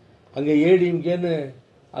 அங்கே ஏடிஎம்கேன்னு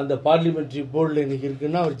அந்த பார்லிமெண்ட்ரி போர்டில் இன்றைக்கி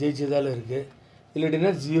இருக்குன்னா அவர் ஜெயிச்சதால் இருக்குது.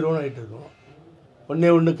 இல்லாட்டினா 0ன்னு ஆகிட்டு இருக்கும்.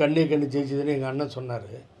 ஒன்று கண்ணே ஜெயிச்சதுன்னு எங்கள் அண்ணன்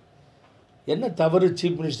சொன்னார். என்ன தவறு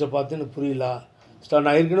சீஃப் மினிஸ்டர் பார்த்துன்னு புரியல.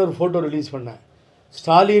 நான் ஏற்கனவே ஒரு ஃபோட்டோ ரிலீஸ் பண்ணேன்.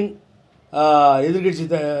 ஸ்டாலின் எதிர்கட்சி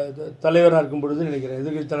தலைவராக இருக்கும் பொழுது நினைக்கிறேன்,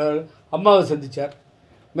 எதிர்கட்சி தலைவர் அம்மாவை சந்தித்தார்.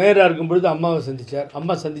 மேயராக இருக்கும் பொழுது அம்மாவை சந்தித்தார்.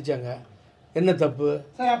 அம்மா சந்தித்தாங்க. என்ன தப்பு?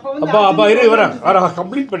 அப்பா வர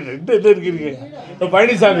கம்ப்ளீட் பண்ணிட்டேன். என்ன இருக்கிறீங்க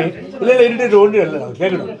பழனிசாமி? இல்லை இருட்டு ஒன்றும் இல்லை, நான்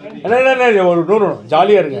கேட்கணும். என்ன ஒரு நூறு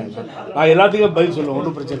ஜாலியாக இருங்க. நான் எல்லாத்துக்கும் பதில் சொல்லுவேன்,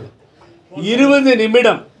 ஒன்றும் பிரச்சனை இல்லை. 20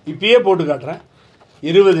 நிமிடம் இப்பயே போட்டு காட்டுறேன்.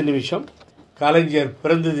 20 நிமிஷம் கலைஞர்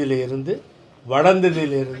பிறந்ததிலிருந்து,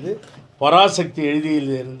 வளர்ந்ததிலிருந்து, பராசக்தி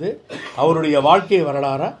எழுதியிலிருந்து அவருடைய வாழ்க்கை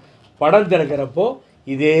வரலாற படம் திறக்கிறப்போ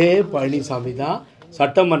இதே பழனிசாமி தான்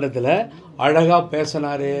சட்டமன்றத்தில் அழகாக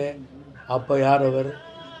பேசினார். அப்போ யார் அவர்?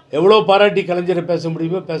 எவ்வளோ பாராட்டி கலைஞரை பேச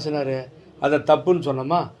முடியுமோ பேசினார். அதை தப்புன்னு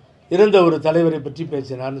சொன்னோமா? இருந்த ஒரு தலைவரை பற்றி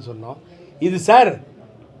பேசினார்னு சொன்னோம். இது சார்,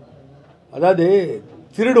 அதாவது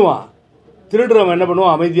திருடுவான், திருடுறவன் என்ன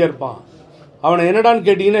பண்ணுவான்? அமைதியாக இருப்பான். அவனை என்னடான்னு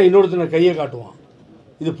கேட்டிங்கன்னா இன்னொருத்தனை கையை காட்டுவான்.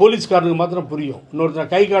 இது போலீஸ்காரனுக்கு மாத்திரம் புரியும். இன்னொருத்தனை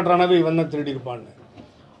கை காட்டுறானாவே இவன் தான் திருடி இருப்பான்னு.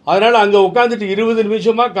 அதனால் அங்கே உட்காந்துட்டு 20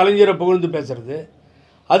 நிமிஷமாக கலைஞரை புகழ்ந்து பேசுறது.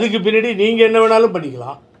 அதுக்கு பின்னாடி நீங்கள் என்ன வேணாலும்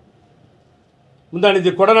பண்ணிக்கலாம்.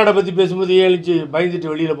 முந்தானத்து கொடநாடை பற்றி பேசும்போது ஏழிச்சு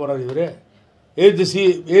பயந்துட்டு வெளியில் போகிறார் இவர்.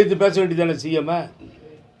 எழுத்து பேச வேண்டியதானே சிஎம்மை?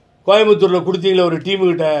 கோயம்புத்தூரில் கொடுத்தீங்களா ஒரு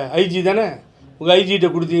டீமுக்கிட்ட? ஐஜி தானே, உங்கள் ஐஜிகிட்ட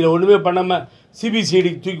கொடுத்தீங்களா? ஒன்றுமே பண்ணாமல்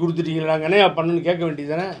சிபிசிஐடிக்கு தூக்கி கொடுத்துட்டீங்களா? நாங்கள் என்னையா பண்ணணும்னு கேட்க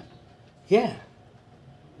வேண்டியது தானே?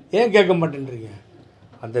 ஏன் கேட்க மாட்டேன்றீங்க?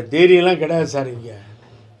 அந்த தைரியெல்லாம் கிடையாது சார். இங்கே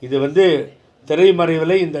இது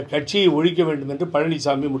திரைமறைவில் இந்த கட்சியை ஒழிக்க வேண்டும் என்று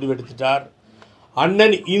பழனிசாமி முடிவெடுத்துட்டார்.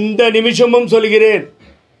 அண்ணன் இந்த நிமிஷமும் சொல்கிறேன்,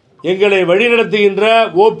 எங்களை வழிநடத்துகின்ற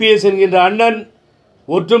ஓபிஎஸ் என்கின்ற அண்ணன்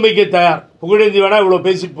ஒற்றுமைக்கு தயார். புகழேந்தி வேணால் இவ்வளோ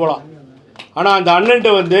பேசிட்டு போகலாம். ஆனால் அந்த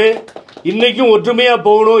அண்ணன்ட்ட இன்றைக்கும் ஒற்றுமையாக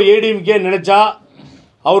போகணும் ஏடிஎம்கே நினச்சா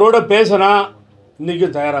அவரோட பேசினா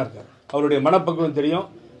இன்றைக்கும் தயாராக இருக்கார். அவருடைய மனப்பக்குவம் தெரியும்.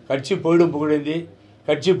 கட்சி போயிடும் புகழேந்தி,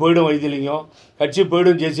 கட்சி போயிடும் வைத்திலிங்கம், கட்சி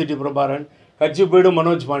போயிடும் ஜேசிடி பிரபாரன், கட்சி போயிடும்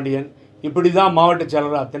மனோஜ் பாண்டியன். இப்படி தான் மாவட்ட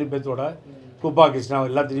செயலர் அத்தனை பேர்த்தோட கூப்பா கிருஷ்ணா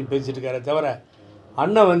எல்லாத்தையும் பேசிட்டு இருக்காரே தவிர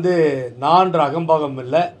அண்ணன் நான்ற அகம்பாகம்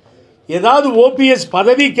இல்லை. ஏதாவது ஓபிஎஸ்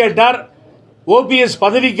பதவி கேட்டார், ஓபிஎஸ்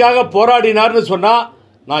பதவிக்காக போராடினார்னு சொன்னால்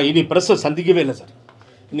நான் இனி பிரஸ்ஸை சந்திக்கவே இல்லை சார்.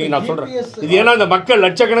 இன்றைக்கி நான் சொல்கிறேன் இது. ஏன்னா இந்த மக்கள்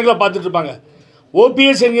லட்சக்கணக்கில் பார்த்துட்டு இருப்பாங்க.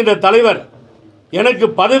 ஓபிஎஸ் என்கின்ற தலைவர் எனக்கு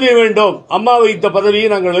பதவி வேண்டும், அம்மா வைத்த பதவியை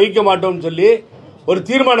நாங்கள் வகிக்க மாட்டோம்னு சொல்லி ஒரு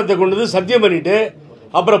தீர்மானத்தை கொண்டு வந்து சத்தியம் பண்ணிவிட்டு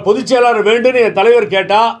அப்புறம் பொதுச் செயலாளர் வேண்டும்னு என் தலைவர்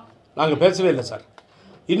கேட்டால் நாங்கள் பேசவே இல்லை சார்.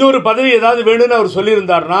 இன்னொரு பதவி ஏதாவது வேணும்னு அவர்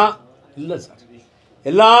சொல்லியிருந்தார்னா இல்லை சார்.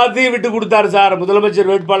 எல்லாத்தையும் விட்டு கொடுத்தாரு சார். முதலமைச்சர்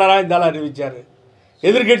வேட்பாளராக இந்த ஆள் அறிவித்தார்.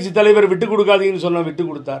 எதிர்கட்சி தலைவர் விட்டு கொடுக்காதீங்கன்னு சொன்னால் விட்டு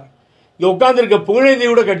கொடுத்தார். இங்கே உட்காந்துருக்க புகழேந்தி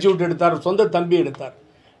கூட கட்சி விட்டு எடுத்தார், சொந்த தம்பி எடுத்தார்.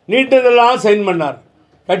 நீட்டதெல்லாம் சைன் பண்ணார்.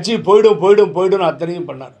 கட்சி போயிடும் போயிடும் போயிடும் அத்தனையும்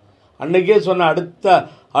பண்ணார். அன்றைக்கே சொன்ன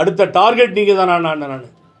அடுத்த டார்கெட் நீங்கள் தான் நான்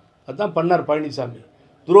அதுதான் பண்ணார் பழனிசாமி.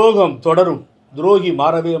 துரோகம் தொடரும், துரோகி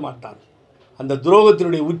மாறவே மாட்டான். அந்த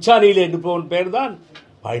துரோகத்தினுடைய உச்சாணியில் எடுப்பவன் பேர் தான்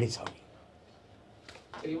பழனிசாமி.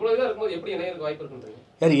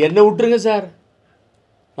 யார் என்னை விட்டுருங்க சார்,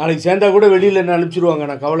 நாளைக்கு சேர்ந்தா கூட வெளியில் என்ன அனுப்பிச்சிடுவாங்க,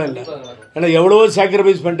 நான் கவலை இல்லை. ஏன்னா எவ்வளோ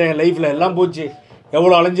சாக்ரிஃபைஸ் பண்ணிட்டேன் என் லைஃப்பில், எல்லாம் போச்சு.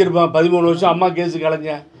 எவ்வளோ அலைஞ்சிருப்பேன். 13 வருஷம் அம்மா கேஸுக்கு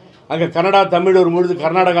அலைஞ்சேன். அங்கே கன்னடா தமிழ் ஒரு முழுது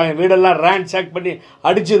கர்நாடகா என் வீடெல்லாம் ரேண்ட் சேக் பண்ணி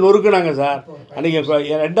அடித்து நொறுக்குனாங்க சார். அன்றைக்கி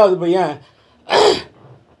என் 2வது பையன்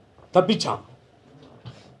தப்பிச்சான்.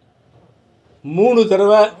 3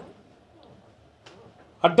 தடவை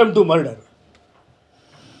அட்டம் டு மர்டர்.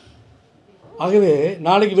 ஆகவே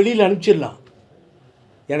நாளைக்கு வெளியில் அனுப்பிச்சிடலாம்.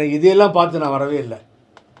 எனக்கு இதையெல்லாம் பார்த்து நான் வரவே இல்லை.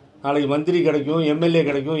 நாளைக்கு மந்திரி கிடைக்கும், எம்எல்ஏ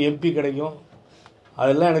கிடைக்கும், எம்பி கிடைக்கும்,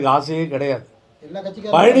 அதெல்லாம் எனக்கு ஆசையே கிடையாது.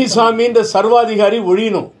 பழனிசாமின்ற சர்வாதிகாரி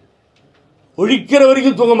ஒழியணும். ஒழிக்கிற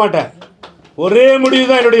வரைக்கும் தூங்க மாட்டேன். ஒரே முடிவு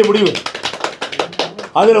தான் என்னுடைய முடிவு.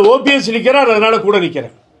 அதில் ஓபிஎஸ் நிற்கிறார், அதனால் கூட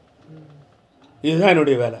நிற்கிறேன். இதுதான்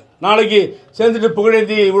என்னுடைய வேலை. நாளைக்கு சேர்ந்துட்டு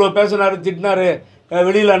புகழேந்தி இவ்வளோ பேசினார், திட்டினார்,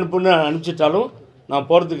 வெளியில் அனுப்புன்னு அனுப்பிச்சிட்டாலும் நான்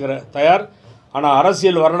போகிறதுக்கு தயார். ஆனால்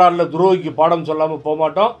அரசியல் வரலாறில் துரோகிக்கு பாடம் சொல்லாமல் போக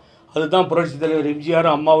மாட்டோம். அதுதான் புரட்சி தலைவர் எம்ஜிஆர்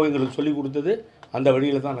அம்மாவும் எங்களுக்கு சொல்லிக் கொடுத்தது. அந்த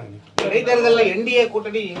வழியில் தான் நாங்கள் இடைத்தேர்தலில் என்டிஏ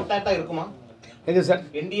கூட்டணி இன்டாக்டாக இருக்குமா? எங்க சார்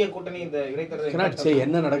என்டிஏ கூட்டணி இந்த இடைத்தேர்தல்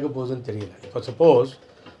என்ன நடக்க போகுதுன்னு தெரியல. இப்போ சப்போஸ்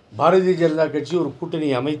பாரதிய ஜனதா கட்சி ஒரு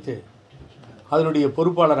கூட்டணியை அமைத்து அதனுடைய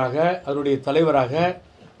பொறுப்பாளராக அதனுடைய தலைவராக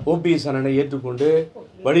ஓபிஎஸ் அண்ணனை ஏற்றுக்கொண்டு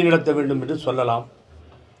வழிநடத்த வேண்டும் என்று சொல்லலாம்.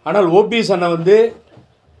 ஆனால் ஓபிஎஸ் அண்ணன்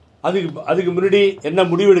அதுக்கு முன்னாடி என்ன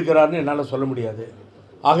முடிவு எடுக்கிறாருன்னு என்னால் சொல்ல முடியாது.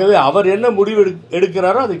 ஆகவே அவர் என்ன முடிவு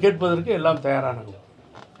எடுக்கிறாரோ அதை கேட்பதற்கு எல்லாம் தயாரானது.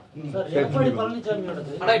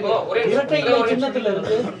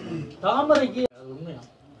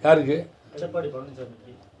 யாருக்கு?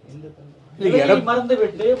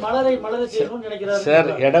 சார்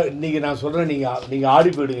இன்னைக்கு நான் சொல்கிறேன், நீங்கள்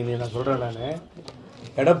ஆடி போயிடுவீங்க. நான் சொல்கிறேன், நான்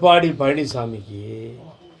எடப்பாடி பழனிசாமிக்கு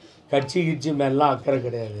கட்சி மேலாம் அக்கறை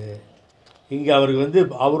கிடையாது. இங்கே அவருக்கு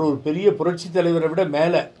அவர் ஒரு பெரிய புரட்சி தலைவரை விட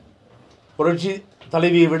மேலே, புரட்சி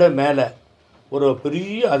தலைவியை விட மேலே ஒரு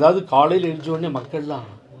பெரிய, அதாவது காலையில் எழுந்த உடனே மக்கள்லாம்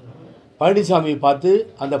பழனிசாமியை பார்த்து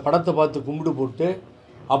அந்த படத்தை பார்த்து கும்பிடு போட்டு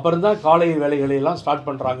அப்புறம்தான் காலை வேலைகளையெல்லாம் ஸ்டார்ட்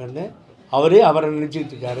பண்ணுறாங்கன்னு அவரை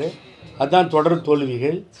நினச்சிக்கிட்டு இருக்காரு. அதுதான் தொடர்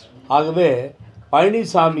தோல்விகள். ஆகவே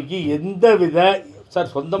பழனிசாமிக்கு எந்த வித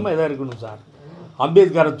சார் சொந்தமாக எதாவது இருக்கணும் சார்.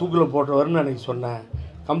 அம்பேத்கரை தூக்கில் போட்டவர்னு அன்றைக்கி சொன்னேன்.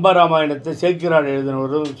 கம்பராமாயணத்தை சேக்கிரார்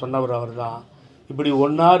எழுதினவரும் சொன்னவர் அவர் தான். இப்படி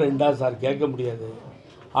 1ஆ 2ஆ சார் கேட்க முடியாது.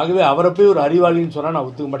 ஆகவே அவரை போய் ஒரு அறிவாளின்னு சொன்னால் நான்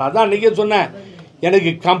ஒத்துக்க மாட்டேன். அதான் அன்றைக்கே சொன்னேன்,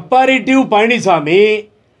 எனக்கு comparative Palaniswami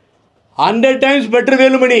 100 times better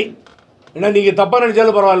Velumani. ஏன்னா நீங்கள் தப்பாக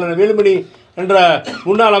நினச்சாலும் பரவாயில்ல, வேலுமணி என்ற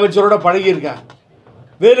முன்னாள் அமைச்சரோட பழகியிருக்கேன்.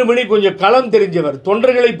 வேலுமணி கொஞ்சம் களம் தெரிஞ்சவர்,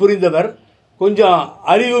 தொண்டர்களை புரிந்தவர், கொஞ்சம்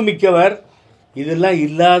அறிவு மிக்கவர். இதெல்லாம்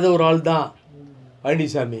இல்லாத ஒரு ஆள் தான்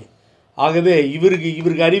பழனிசாமி. ஆகவே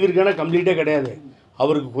இவருக்கு அறிவு இருக்கான கம்ப்ளீட்டாக கிடையாது,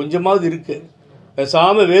 அவருக்கு கொஞ்சமாவது இருக்குது.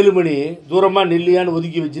 பேசாமல் வேலுமணி தூரமாக நில்லையான்னு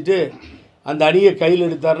ஒதுக்கி வச்சுட்டு அந்த அணியை கையில்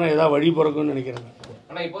எடுத்தாருன்னா ஏதாவது வழி பிறக்கும்னு நினைக்கிறேன்.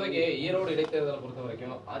 ஆனால் இப்போதைக்கு ஈரோடு இடைத்தேர்தலை பொறுத்த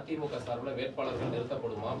வரைக்கும் அதிமுக சார்பில் வேட்பாளர்கள்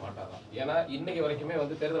நிறுத்தப்படுமா மாட்டாரா? ஏன்னா இன்னைக்கு வரைக்குமே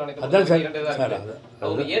வந்து தேர்தல் ஆணையத்தை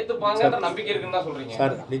ஏற்றுப்பாங்கன்ற நம்பிக்கை இருக்குன்னு தான் சொல்றீங்க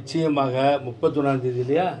சார். நிச்சயமாக 31ஆம் தேதி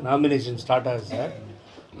இல்லையா நாமினேஷன் ஸ்டார்ட் ஆகுது சார்.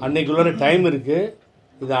 அன்னைக்குள்ள டைம் இருக்குது.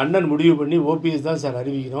 இது அண்ணன் முடிவு பண்ணி ஓபிஎஸ் தான் சார்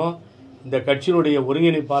அறிவிக்கணும். இந்த கட்சியினுடைய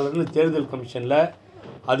ஒருங்கிணைப்பாளர்னு தேர்தல் கமிஷனில்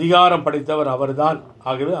அதிகாரம் படைத்தவர் அவர் தான்.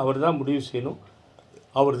 ஆகவே அவர் தான் முடிவு செய்யணும்,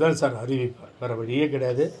 அவர் தான் சார் அறிவிப்பார், வேறு வழியே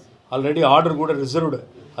கிடையாது. ஆல்ரெடி ஆர்டர் கூட ரிசர்வ்டு,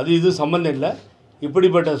 அது இது சம்மந்தம் இல்லை.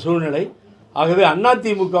 இப்படிப்பட்ட சூழ்நிலை. ஆகவே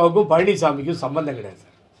அதிமுகவுக்கும் பழனிசாமிக்கும் சம்மந்தம் கிடையாது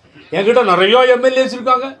சார். என்கிட்ட நிறையா எம்எல்ஏஸ்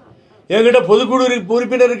இருக்காங்க, என்கிட்ட பொதுக்குழு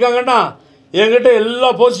உறுப்பினர் இருக்காங்கன்னா, என்கிட்ட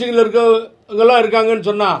எல்லா போஸ்டிங்கில் இருக்கவங்கெல்லாம் இருக்காங்கன்னு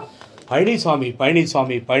சொன்னால் பழனிசாமி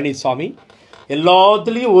பழனிசாமி பழனிசாமி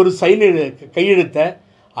எல்லாத்துலேயும் ஒரு சைன் கையெழுத்த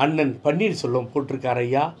அண்ணன் பன்னீர்செல்வம் போட்டிருக்கார்.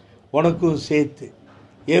 ஐயா உனக்கும் சேர்த்து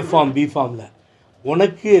ஏ ஃபார்ம் பி ஃபார்மில்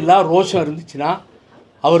உனக்கு எல்லாம் ரோஷம் இருந்துச்சுன்னா,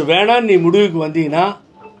 அவர் வேணான்னு நீ முடிவுக்கு வந்தீங்கன்னா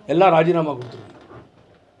எல்லாம் ராஜினாமா கொடுத்துருங்க,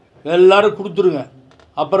 எல்லோரும் கொடுத்துருங்க,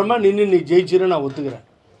 அப்புறமா நின்று நீ ஜெயிச்சிரு நான் ஒத்துக்கிறேன்.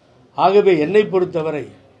 ஆகவே என்னை பொறுத்தவரை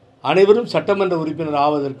அனைவரும் சட்டமன்ற உறுப்பினர்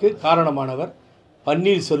ஆவதற்கு காரணமானவர்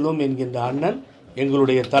பன்னீர்செல்வம் என்கின்ற அண்ணன்,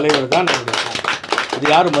 எங்களுடைய தலைவர் தான். இது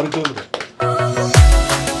யாரும் மறுக்கவே முடியாது.